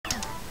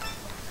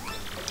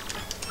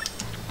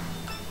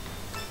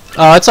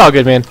Oh, it's all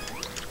good, man.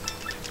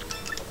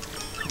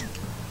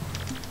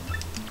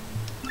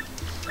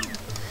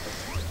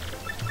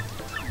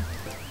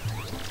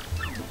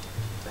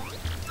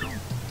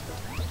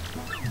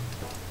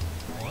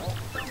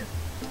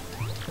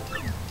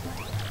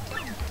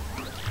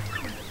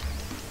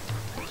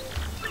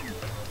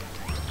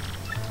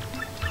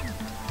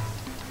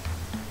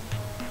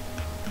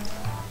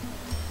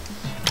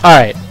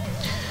 Alright.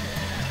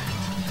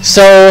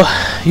 So,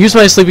 use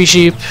my sleepy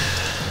sheep.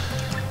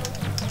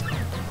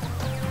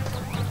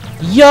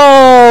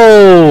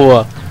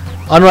 Yo!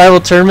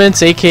 Unrivaled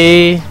tournaments,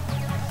 aka...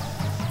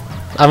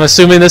 I'm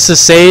assuming this is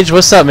Sage.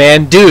 What's up,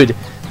 man? Dude,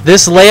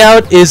 this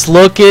layout is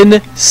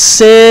looking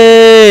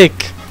sick!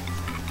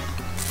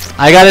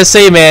 I gotta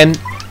say, man,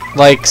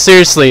 like,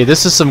 seriously,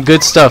 this is some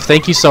good stuff.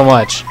 Thank you so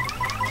much.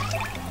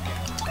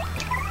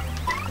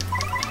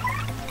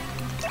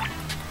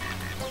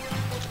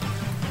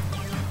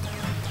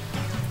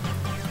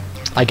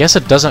 I guess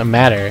it doesn't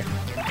matter.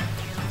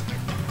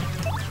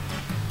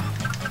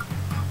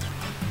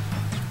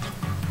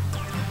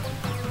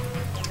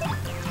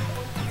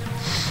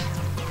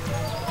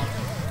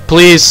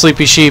 Please,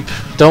 Sleepy Sheep,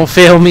 don't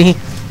fail me.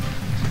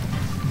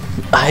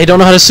 I don't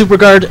know how to super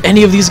guard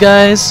any of these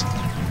guys.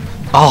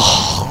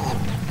 Oh,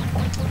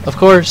 of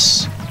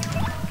course.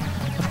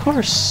 Of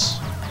course.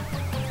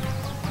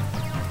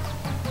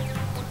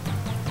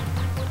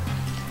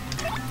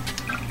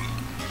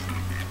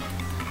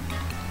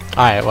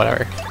 Alright,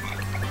 whatever.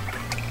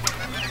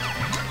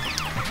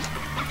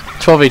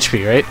 12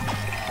 HP, right?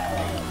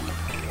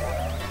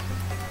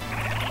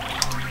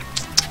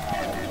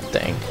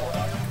 Dang.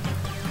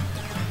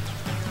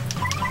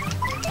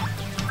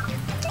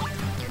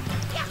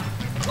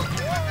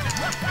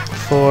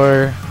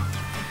 Four.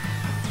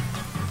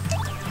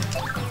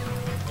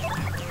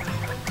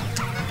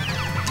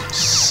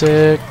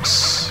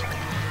 Six.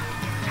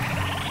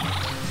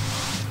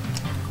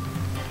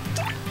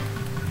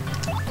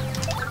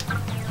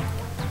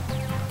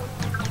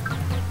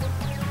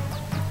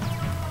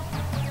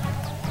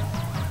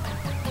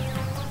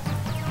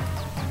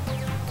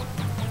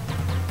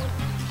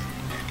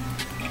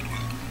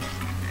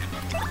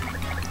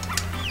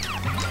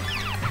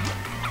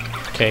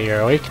 Okay,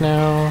 you're awake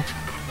now.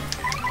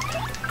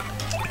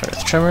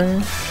 Earth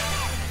Tremor.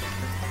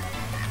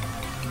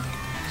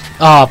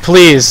 Aw, oh,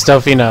 please,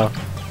 Delphino.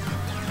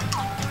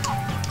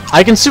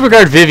 I can super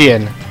guard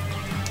Vivian.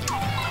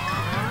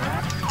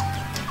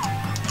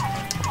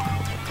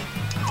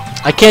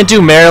 I can't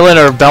do Marilyn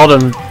or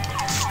Beldam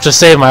to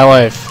save my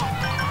life.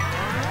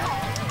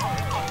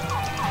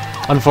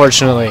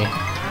 Unfortunately.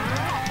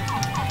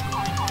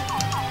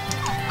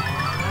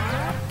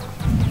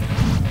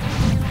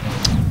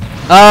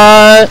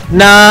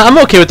 Nah, I'm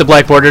okay with the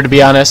black border, to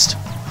be honest.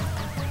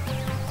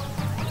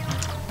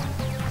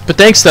 But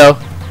thanks, though.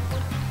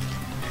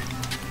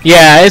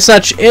 Yeah, it's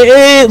not...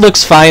 It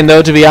looks fine,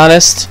 though, to be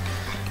honest.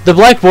 The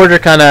black border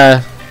kind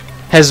of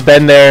has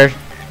been there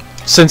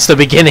since the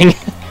beginning.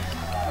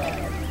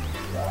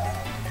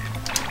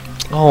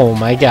 Oh,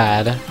 my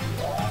God.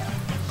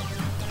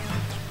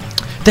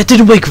 That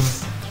didn't wake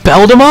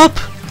Beldam up?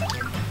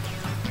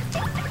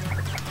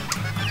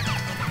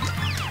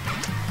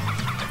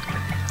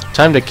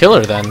 Time to kill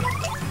her, then.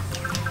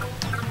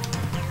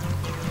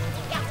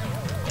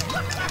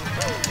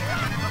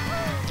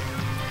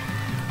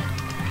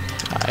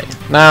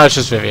 Alright, now it's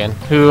just Vivian,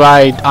 who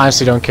I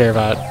honestly don't care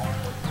about.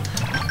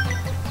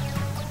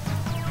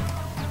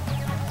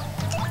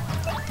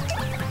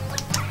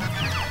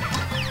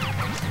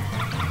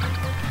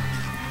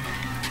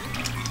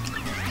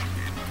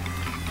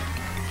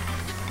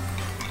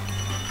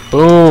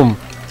 Boom!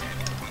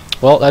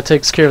 Well, that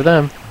takes care of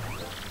them.